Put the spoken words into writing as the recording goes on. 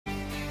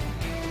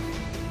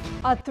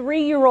A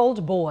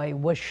 3-year-old boy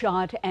was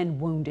shot and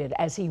wounded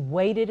as he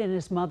waited in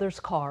his mother's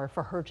car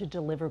for her to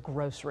deliver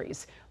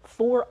groceries.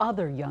 4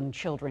 other young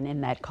children in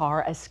that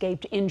car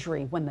escaped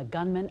injury when the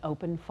gunman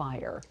opened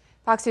fire.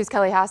 Fox News'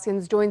 Kelly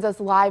Hoskins joins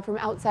us live from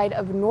outside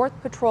of North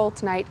Patrol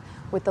tonight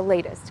with the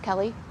latest.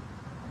 Kelly?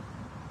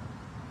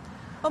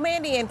 Well,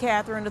 Mandy and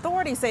Catherine,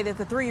 authorities say that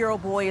the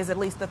 3-year-old boy is at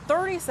least the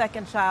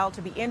 32nd child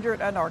to be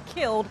injured and or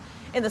killed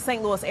in the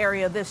St. Louis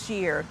area this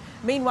year.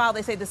 Meanwhile,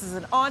 they say this is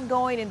an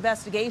ongoing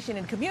investigation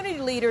and community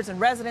leaders and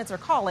residents are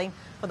calling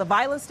for the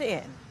violence to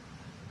end.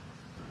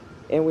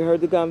 And we heard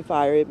the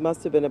gunfire. It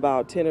must have been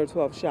about 10 or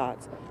 12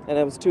 shots, and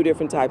it was 2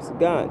 different types of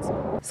guns.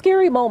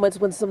 Scary moments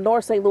when some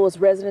North St. Louis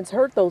residents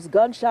heard those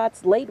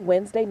gunshots late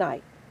Wednesday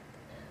night.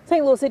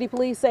 St. Louis City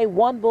Police say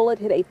one bullet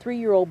hit a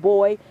 3-year-old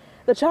boy.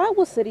 The child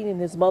was sitting in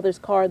his mother's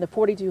car in the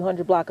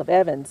 4200 block of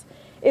Evans.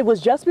 It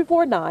was just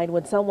before 9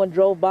 when someone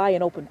drove by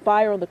and opened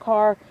fire on the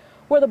car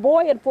where the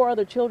boy and 4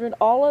 other children,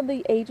 all under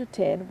the age of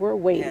 10, were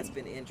waiting.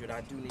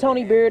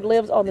 Tony Beard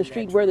lives on the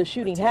street where the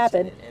shooting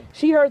happened.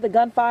 She heard the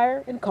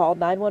gunfire and called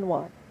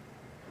 911.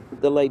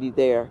 The lady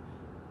there,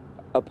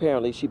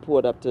 apparently she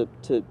pulled up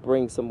to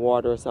bring some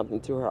water or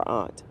something to her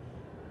aunt.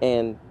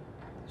 And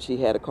she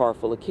had a car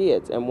full of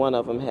kids, and one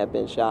of them had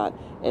been shot,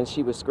 and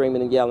she was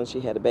screaming and yelling. She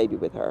had a baby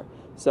with her.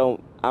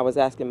 So I was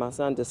asking my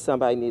son, does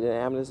somebody need an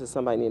ambulance? Does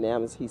somebody need an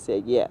ambulance? He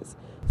said yes.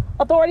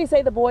 Authorities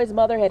say the boy's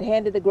mother had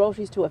handed the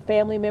groceries to a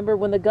family member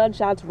when the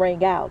gunshots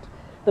rang out.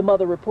 The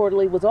mother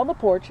reportedly was on the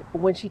porch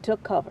when she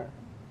took cover.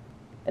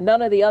 And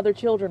none of the other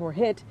children were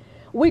hit.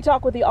 We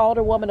talked with the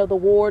alderwoman of the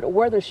ward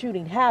where the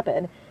shooting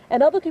happened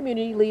and other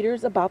community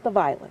leaders about the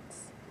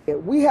violence.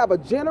 We have a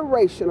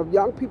generation of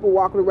young people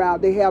walking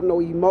around. They have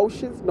no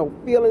emotions, no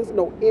feelings,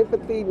 no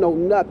empathy, no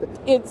nothing.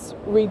 It's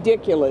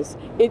ridiculous.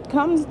 It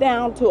comes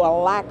down to a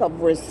lack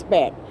of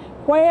respect.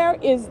 Where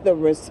is the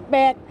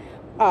respect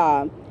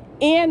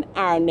in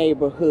our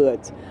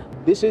neighborhoods?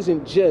 This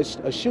isn't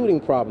just a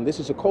shooting problem. This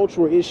is a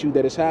cultural issue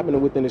that is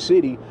happening within the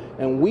city,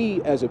 and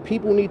we as a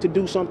people need to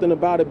do something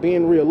about it,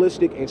 being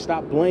realistic and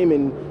stop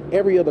blaming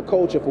every other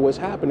culture for what's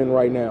happening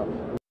right now.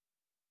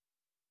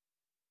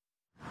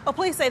 Well,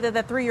 police say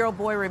that 3-year-old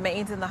boy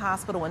remains in the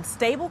hospital in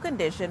stable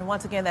condition.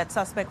 Once again, that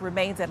suspect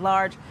remains at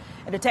large,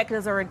 and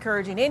detectives are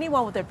encouraging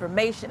anyone with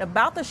information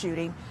about the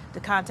shooting to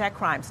contact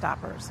Crime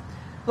Stoppers.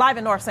 Live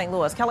in North St.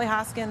 Louis, Kelly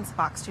Hoskins,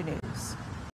 Fox 2 News.